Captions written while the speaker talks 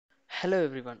Hello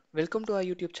everyone, welcome to our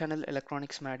YouTube channel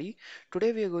Electronics Maddie.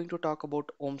 Today we are going to talk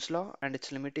about Ohm's law and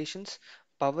its limitations,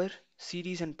 power,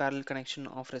 series and parallel connection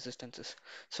of resistances.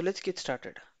 So let's get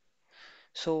started.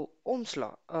 So, Ohm's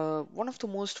law, one of the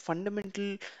most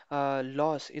fundamental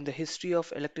laws in the history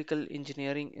of electrical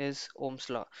engineering is Ohm's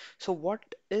law. So, what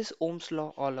is Ohm's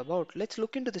law all about? Let's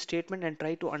look into the statement and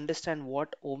try to understand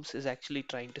what Ohm's is actually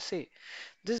trying to say.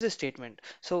 This is the statement.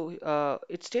 So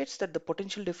it states that the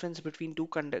potential difference between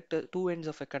two ends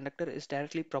of a conductor is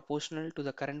directly proportional to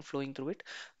the current flowing through it,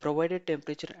 provided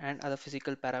temperature and other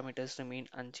physical parameters remain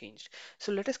unchanged.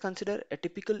 So let us consider a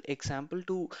typical example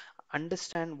to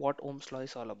understand what Ohm's law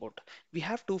is all about. We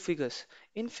have two figures.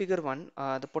 In figure 1,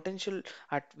 the potential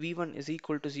at V1 is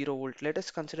equal to 0 volt. Let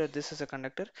us consider this as a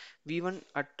conductor. V1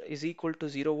 is equal to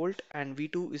 0 volt and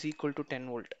V2 is equal to 10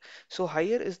 volt. So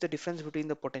higher is the difference between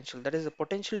the potential. That is the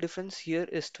potential difference here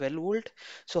is 12 volt.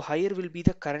 So higher will be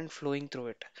the current flowing through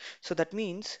it. So that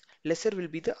means lesser will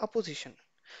be the opposition.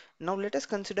 Now let us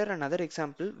consider another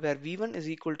example where V1 is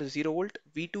equal to 0 volt,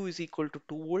 V2 is equal to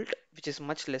 2 volt, which is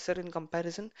much lesser in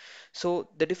comparison. So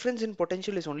the difference in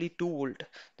potential is only 2 volt.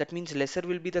 That means lesser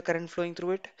will be the current flowing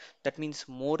through it. That means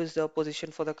more is the opposition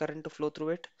for the current to flow through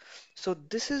it. So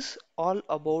this is all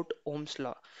about Ohm's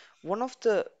law. One of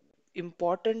the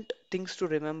important things to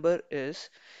remember is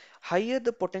higher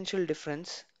the potential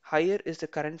difference, higher is the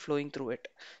current flowing through it.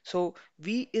 So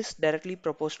V is directly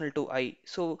proportional to I.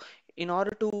 So in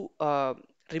order to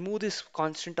remove this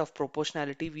constant of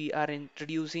proportionality, we are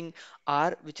introducing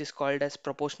R, which is called as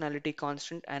proportionality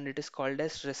constant, and it is called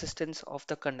as resistance of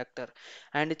the conductor,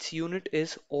 and its unit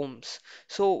is ohms.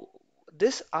 So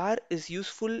this R is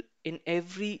useful in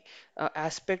every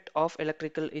aspect of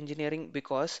electrical engineering,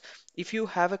 because if you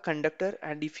have a conductor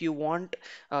and if you want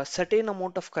a certain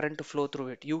amount of current to flow through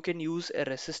it, you can use a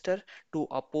resistor to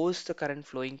oppose the current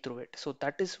flowing through it. So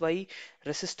that is why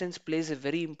resistance plays a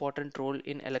very important role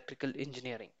in electrical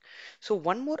engineering. So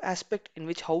one more aspect in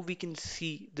which how we can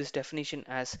see this definition,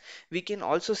 as we can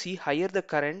also see higher the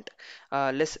current,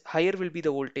 less higher will be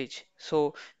the voltage.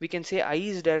 So we can say I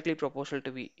is directly proportional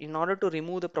to V. In order to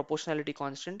remove the proportionality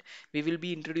constant, we will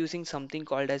be introducing something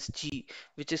called as G,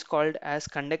 which is called as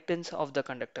conductance of the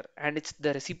conductor, and it's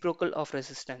the reciprocal of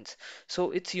resistance.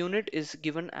 So its unit is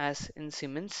given as in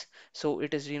Siemens, so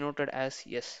it is denoted as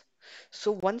S.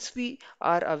 So once we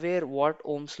are aware what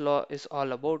Ohm's law is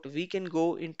all about, we can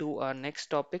go into our next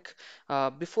topic.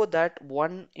 Before that,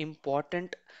 one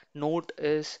important note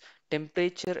is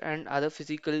temperature and other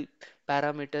physical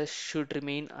parameters should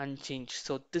remain unchanged.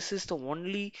 So this is the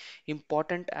only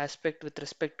important aspect with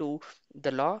respect to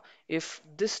the law. If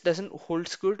this doesn't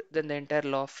holds good, then the entire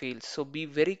law fails. So be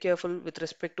very careful with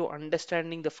respect to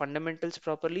understanding the fundamentals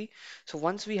properly. So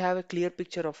once we have a clear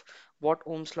picture of what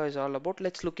Ohm's law is all about,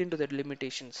 let's look into the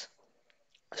limitations.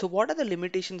 So what are the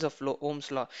limitations of Ohm's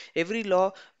law? Every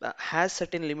law has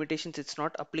certain limitations. It's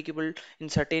not applicable in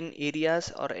certain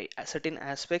areas or certain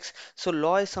aspects. So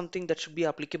law is something that should be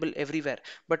applicable everywhere,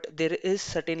 but there is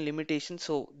certain limitations.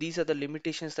 So these are the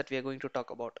limitations that we are going to talk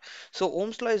about. So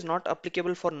Ohm's law is not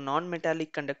applicable for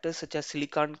non-metallic conductors such as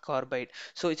silicon carbide.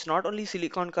 So it's not only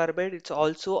silicon carbide, it's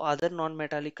also other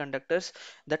non-metallic conductors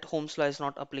that Ohm's law is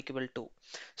not applicable to.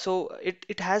 So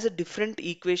it has a different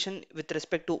equation with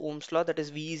respect to Ohm's law, that is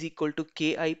V is equal to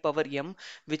Ki power m,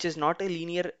 which is not a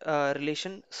linear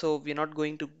relation. So we're not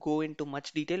going to go into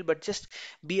much detail, but just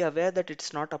be aware that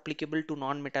it's not applicable to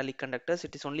non-metallic conductors.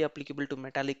 It is only applicable to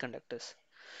metallic conductors.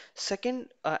 Second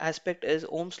aspect is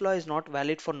Ohm's law is not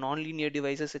valid for non-linear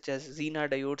devices such as Zener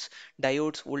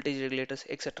diodes, voltage regulators,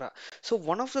 etc. So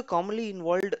one of the commonly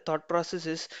involved thought process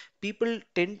is people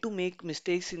tend to make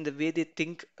mistakes in the way they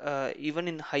think, even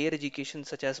in higher education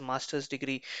such as master's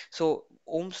degree. So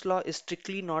Ohm's law is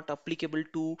strictly not applicable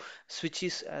to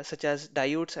switches such as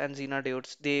diodes and Zener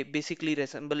diodes. They basically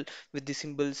resemble with the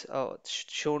symbols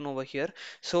shown over here.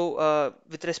 So,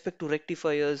 with respect to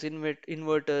rectifiers,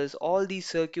 inverters, all these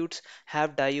circuits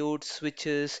have diodes,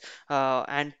 switches,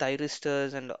 and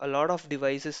thyristors, and a lot of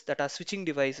devices that are switching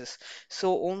devices.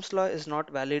 So, Ohm's law is not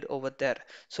valid over there.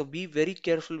 So, be very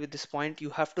careful with this point. You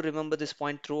have to remember this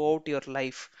point throughout your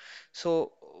life.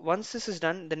 So, once this is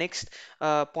done, the next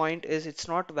point is it's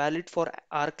not valid for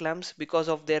arc lamps because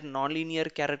of their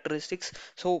nonlinear characteristics.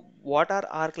 So, what are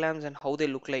arc lamps and how they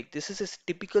look like? This is a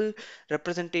typical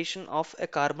representation of a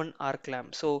carbon arc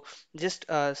lamp. So just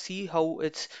see how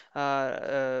it's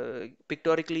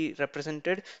pictorically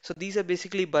represented. So these are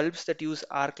basically bulbs that use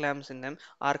arc lamps in them,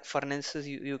 arc furnaces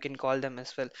you can call them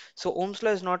as well. So Ohm's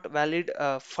law is not valid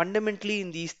fundamentally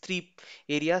in these three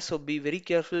areas. So be very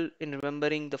careful in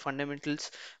remembering the fundamentals.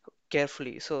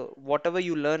 carefully. So whatever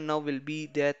you learn now will be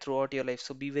there throughout your life.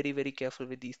 So be very, very careful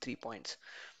with these 3 points.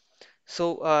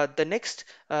 So the next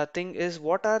thing is,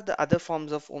 what are the other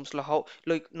forms of Ohm's law? How,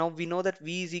 like, now we know that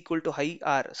V is equal to high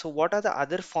R. So what are the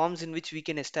other forms in which we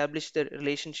can establish the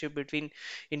relationship between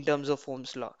in terms of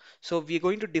Ohm's law? So we are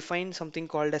going to define something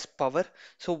called as power.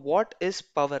 So what is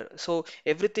power? So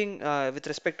everything with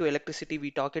respect to electricity,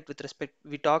 we talk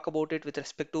about it with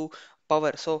respect to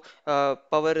power. So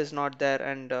power is not there,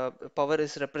 and power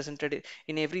is represented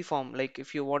in every form. Like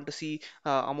if you want to see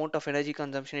amount of energy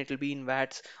consumption, it will be in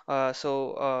watts.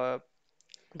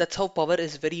 That's how power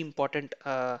is very important.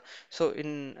 So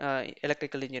in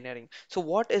electrical engineering, so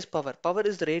what is power? Power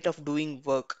is the rate of doing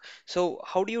work. So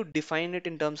how do you define it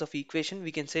in terms of equation?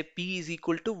 We can say P is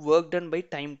equal to work done by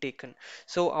time taken.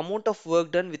 So amount of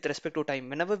work done with respect to time.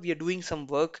 Whenever we are doing some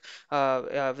work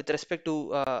with respect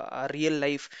to our real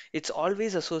life, it's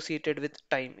always associated with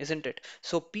time, isn't it?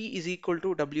 So P is equal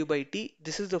to W by T.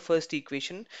 This is the first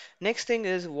equation. Next thing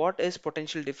is, what is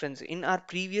potential difference? In our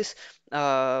previous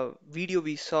video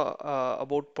we saw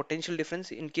about potential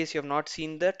difference. In case you have not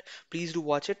seen that, please do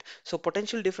watch it. So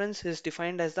potential difference is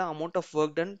defined as the amount of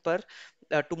work done per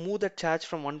to move the charge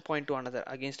from one point to another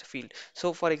against a field.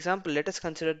 So for example, let us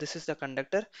consider this is the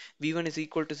conductor. V1 is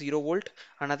equal to 0 volt.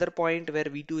 Another point where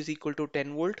V2 is equal to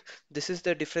 10 volt. This is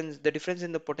the difference. The difference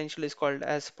in the potential is called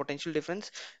as potential difference.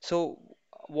 So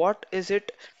what is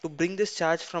it to bring this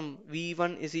charge from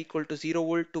V1 is equal to 0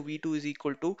 volt to V2 is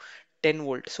equal to 10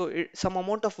 volt? So some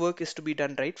amount of work is to be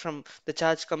done, right, from the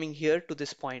charge coming here to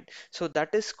this point. So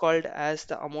that is called as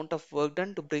the amount of work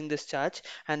done to bring this charge,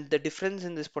 and the difference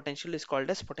in this potential is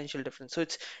called as potential difference. So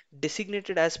it's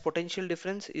designated as potential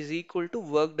difference is equal to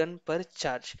work done per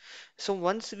charge. So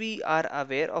once we are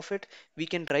aware of it, we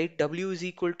can write W is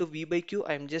equal to V by Q.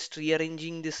 I'm just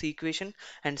rearranging this equation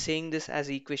and saying this as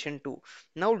equation 2.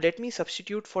 Now let me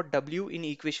substitute for W in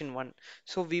equation 1.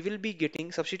 So we will be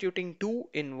getting, substituting 2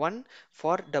 in 1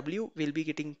 for W, we'll be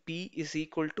getting P is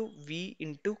equal to V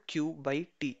into Q by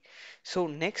T. So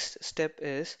next step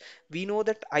is, we know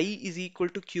that I is equal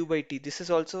to Q by T. This is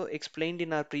also explained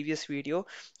in our previous video.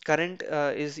 Current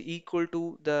is equal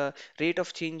to the rate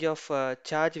of change of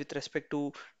charge with respect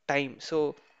to time.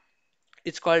 So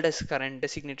it's called as current,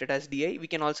 designated as di. We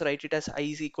can also write it as I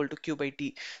is equal to q by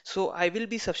t. So I will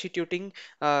be substituting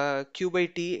q by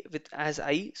t with as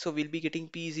I. So we'll be getting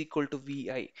p is equal to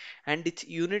vi, and its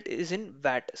unit is in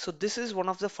watt. So this is one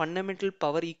of the fundamental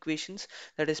power equations,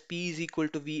 that is p is equal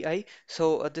to vi.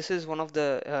 So this is one of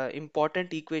the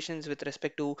important equations with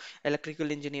respect to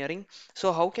electrical engineering.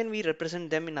 So how can we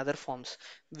represent them in other forms?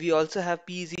 We also have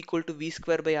p is equal to v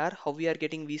square by r. How we are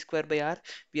getting v square by r?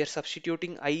 We are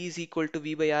substituting I is equal to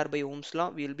V by R by Ohm's law.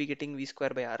 We will be getting V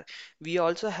square by R. We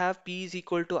also have P is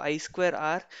equal to I square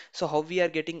R. So how we are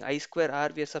getting I square R?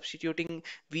 We are substituting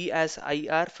V as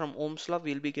IR from Ohm's law.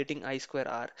 We will be getting I square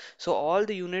R. So all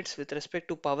the units with respect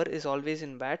to power is always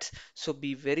in watts. So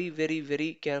be very, very,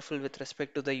 very careful with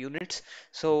respect to the units.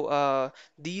 So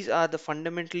these are the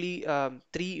fundamentally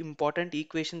three important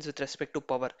equations with respect to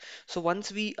power. So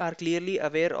once we are clearly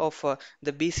aware of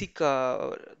the basic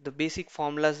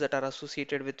formulas that are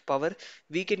associated with power,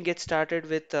 we can get started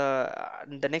with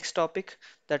the next topic,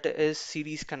 that is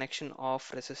series connection of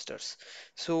resistors.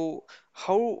 So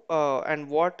how and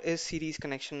what is series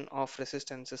connection of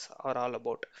resistances are all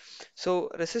about?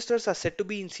 So resistors are said to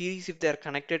be in series if they are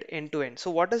connected end to end. So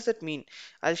what does that mean?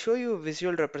 I'll show you a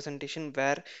visual representation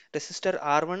where resistor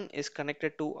R1 is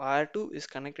connected to R2, is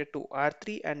connected to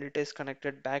R3, and it is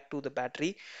connected back to the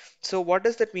battery. So what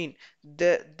does that mean?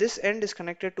 This end is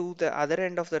connected to the other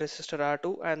end of the resistor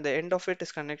R2, and the end of it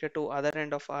is connected to other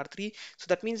end of R3. So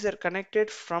that means they're connected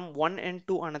from one end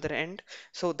to another end.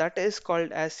 So that is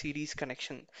called as series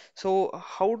connection. So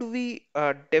how do we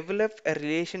develop a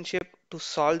relationship to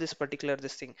solve this particular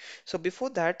this thing? So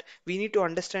before that, we need to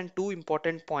understand two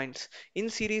important points. In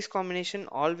series combination,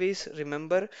 always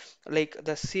remember, like,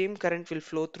 the same current will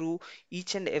flow through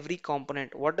each and every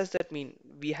component. What does that mean?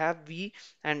 We have V,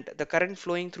 and the current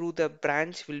flowing through the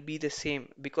branch will be the same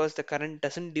because the current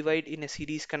doesn't divide in a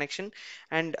series connection.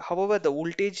 And however, the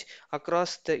voltage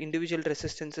across the individual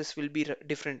resistances will be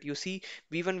different. You see,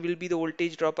 V1 will be the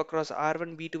voltage drop across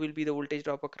R1, V2 will be the voltage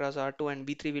drop across R2, and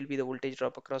V3 will be the voltage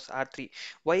drop across R3. V3.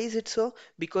 Why is it so?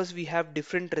 Because we have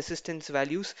different resistance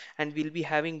values and we'll be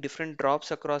having different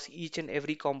drops across each and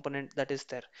every component that is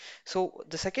there. So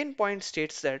the second point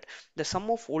states that the sum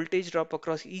of voltage drop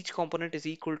across each component is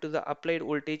equal to the applied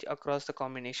voltage across the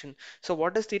combination. So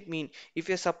what does it mean? If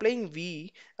you're supplying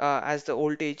V as the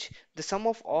voltage, the sum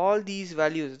of all these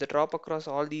values, the drop across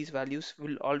all these values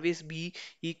will always be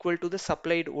equal to the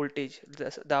supplied voltage,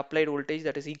 the applied voltage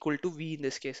that is equal to V in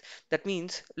this case. That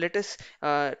means let us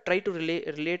try to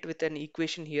relate with an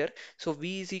equation here. So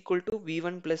V is equal to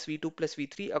V1 plus V2 plus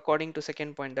V3 according to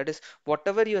second point. That is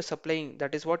whatever you are supplying,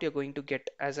 that is what you're going to get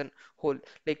as an whole.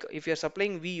 Like if you're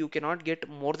supplying V, you cannot get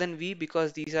more than V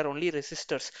because these are only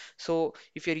resistors. So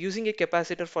if you're using a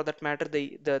capacitor for that matter,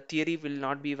 the theory will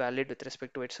not be valid with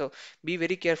respect to it. So be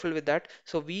very careful with that.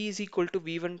 So V is equal to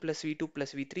V1 plus V2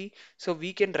 plus V3. So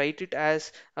we can write it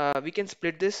as we can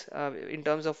split this in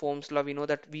terms of Ohm's law. We know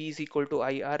that V is equal to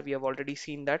IR. We have already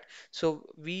seen that. So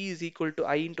V is equal to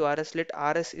I into RS. Let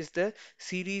RS is the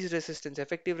series resistance,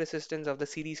 effective resistance of the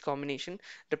series combination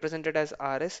represented as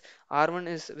RS. R1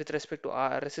 is with respect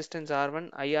to resistance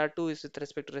R1, IR2 is with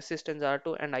respect to resistance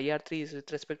R2, and IR3 is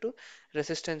with respect to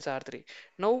resistance R3.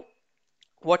 Now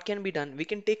what can be done? We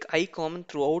can take I common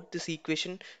throughout this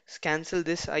equation, cancel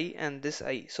this I and this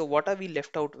I. So what are we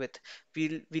left out with?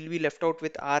 Will be left out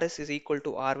with RS is equal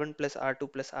to R1 plus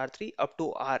R2 plus R3 up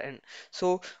to Rn.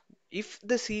 So if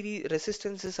the series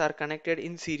resistances are connected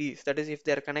in series, that is if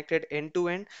they are connected end to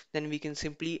end, then we can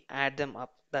simply add them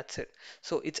up. That's it.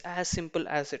 So it's as simple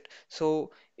as it.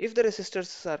 So if the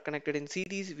resistors are connected in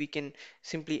series, we can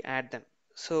simply add them.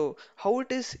 So how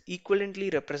it is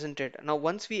equivalently represented? Now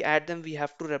once we add them, we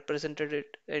have to represent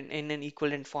it in an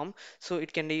equivalent form. So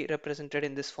it can be represented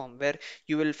in this form where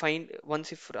you will find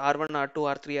once if R1, R2,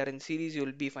 R3 are in series, you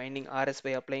will be finding RS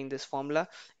by applying this formula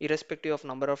irrespective of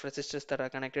number of resistors that are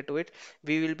connected to it.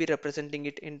 We will be representing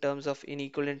it in terms of an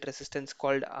equivalent resistance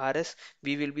called RS.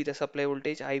 V will be the supply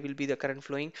voltage, I will be the current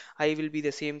flowing, I will be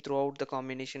the same throughout the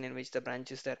combination in which the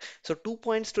branch is there. So 2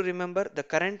 points to remember: the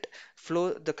current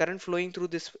flowing through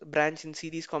this branch in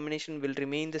series combination will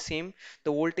remain the same.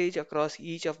 The voltage across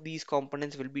each of these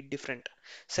components will be different.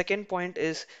 Second point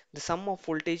is the sum of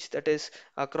voltage that is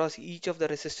across each of the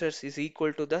resistors is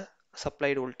equal to the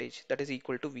supplied voltage, that is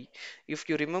equal to V. If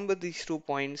you remember these 2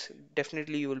 points,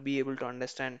 definitely you will be able to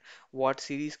understand what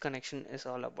series connection is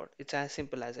all about. It's as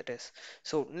simple as it is.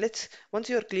 So once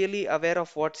you are clearly aware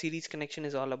of what series connection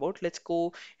is all about, let's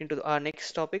go into our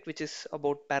next topic, which is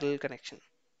about parallel connection.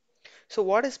 So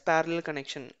what is parallel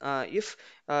connection? If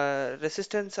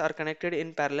resistance are connected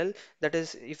in parallel, that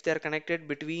is if they are connected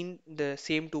between the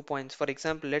same 2 points. For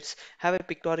example, let's have a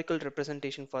pictorial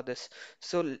representation for this.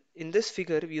 So in this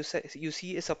figure, you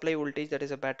see a supply voltage, that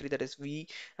is a battery, that is V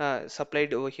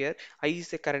supplied over here. I is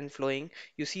the current flowing.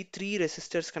 You see three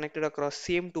resistors connected across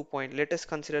same 2 point. Let us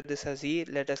consider this as A,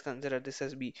 let us consider this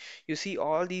as B. You see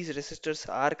all these resistors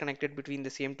are connected between the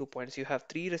same 2 points. You have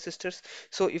three resistors.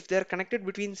 So if they are connected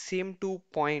between same 2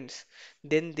 points,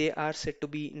 then they are said to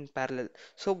be in parallel.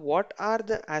 So what are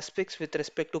the aspects with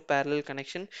respect to parallel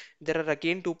connection? There are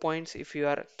again 2 points. If you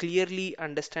are clearly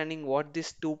understanding what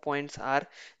these 2 points are,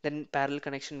 then parallel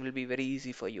connection will be very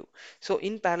easy for you. So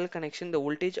in parallel connection, the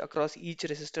voltage across each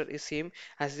resistor is same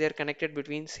as they are connected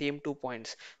between same 2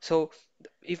 points. So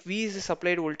if V is the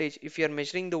supplied voltage, if you are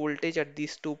measuring the voltage at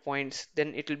these 2 points,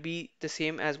 then it will be the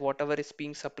same as whatever is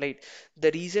being supplied.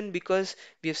 The reason, because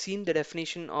we have seen the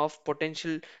definition of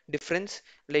potential difference,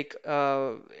 like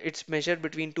it's measured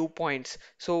between 2 points.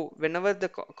 So whenever the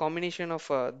combination of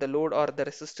the load or the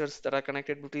resistors that are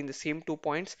connected between the same 2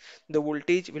 points, the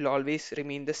voltage will always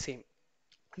remain the same.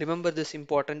 Remember this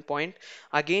important point.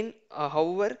 Again,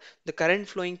 however, the current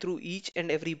flowing through each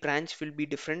and every branch will be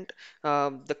different.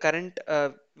 The current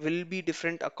will be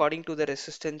different according to the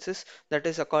resistances. That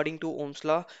is according to Ohm's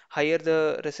law. Higher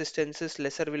the resistances,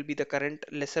 lesser will be the current.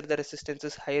 Lesser the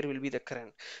resistances, higher will be the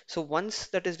current. So once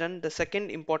that is done, the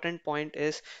second important point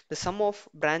is the sum of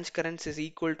branch currents is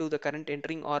equal to the current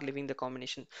entering or leaving the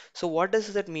combination. So what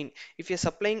does that mean? If you're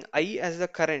supplying I as the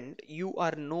current, you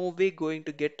are no way going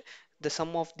to get the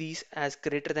sum of these as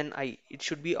greater than I. It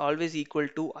should be always equal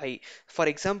to I. For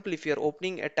example, if you're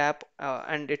opening a tap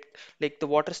and it like the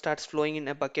water starts flowing in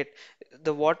a bucket,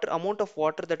 the water amount of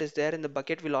water that is there in the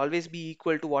bucket will always be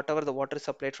equal to whatever the water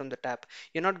supplied from the tap.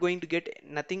 You're not going to get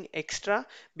nothing extra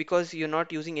because you're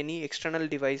not using any external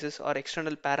devices or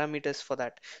external parameters for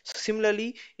that. So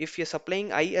similarly, if you're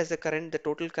supplying I as the current, the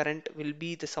total current will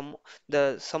be the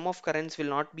sum of currents will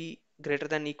not be greater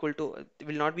than equal to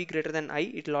will not be greater than I,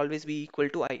 it will always be equal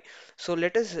to I. So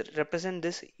let us represent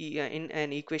this in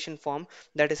an equation form,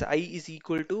 that is I is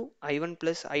equal to I1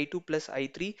 plus I2 plus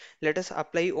I3. Let us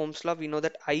apply Ohm's law. We know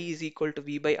that I is equal to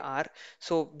V by R.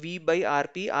 So V by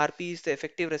RP is the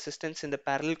effective resistance in the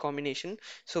parallel combination.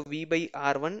 So V by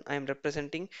R1 I am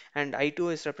representing, and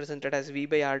I2 is represented as V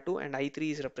by R2, and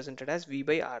I3 is represented as V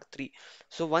by R3.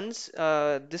 So once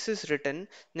this is written,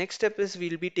 next step is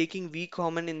we'll be taking V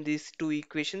common in these two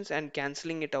equations and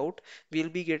cancelling it out. We'll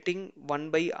be getting 1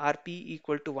 by Rp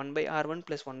equal to 1 by R1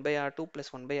 plus 1 by R2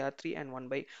 plus 1 by R3 and 1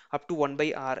 by up to 1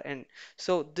 by Rn.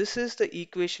 So this is the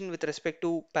equation with respect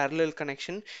to parallel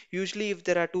connection. Usually if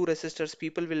there are two resistors,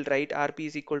 people will write Rp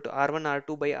is equal to R1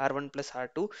 R2 by R1 plus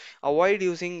R2. Avoid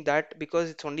using that because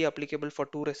it's only applicable for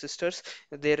two resistors.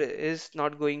 There is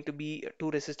not going to be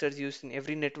two resistors used in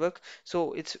every network.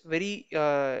 So it's very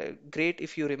great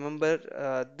if you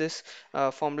remember this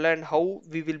formula and how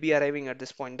we will be arriving at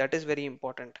this point. That is very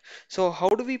important. So how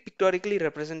do we pictorially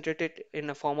represent it in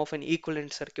a form of an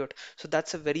equivalent circuit? So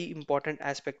that's a very important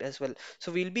aspect as well.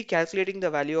 So we'll be calculating the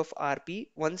value of Rp.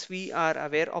 Once we are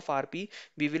aware of Rp,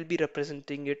 we will be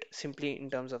representing it simply in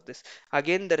terms of this.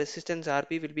 Again, the resistance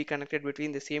Rp will be connected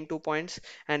between the same 2 points,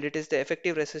 and it is the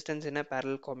effective resistance in a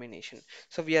parallel combination.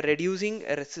 So we are reducing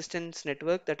a resistance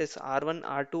network, that is R1,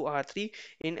 R2, R3,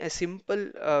 in a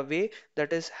simple way,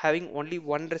 that is having only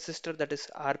one resistor, that is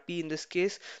Rp in this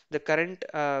case. The current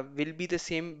will be the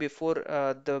same before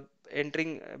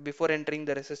entering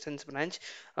the resistance branch.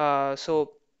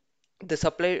 So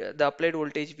the applied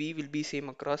voltage V will be same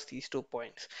across these 2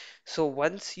 points. So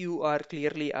once you are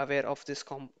clearly aware of this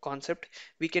concept,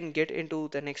 we can get into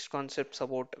the next concepts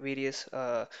about various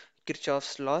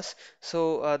Kirchhoff's laws.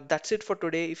 So that's it for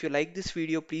today. If you like this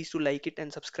video, please do like it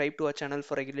and subscribe to our channel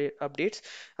for regular updates.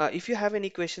 If you have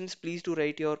any questions, please do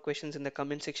write your questions in the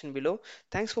comment section below.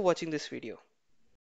 Thanks for watching this video.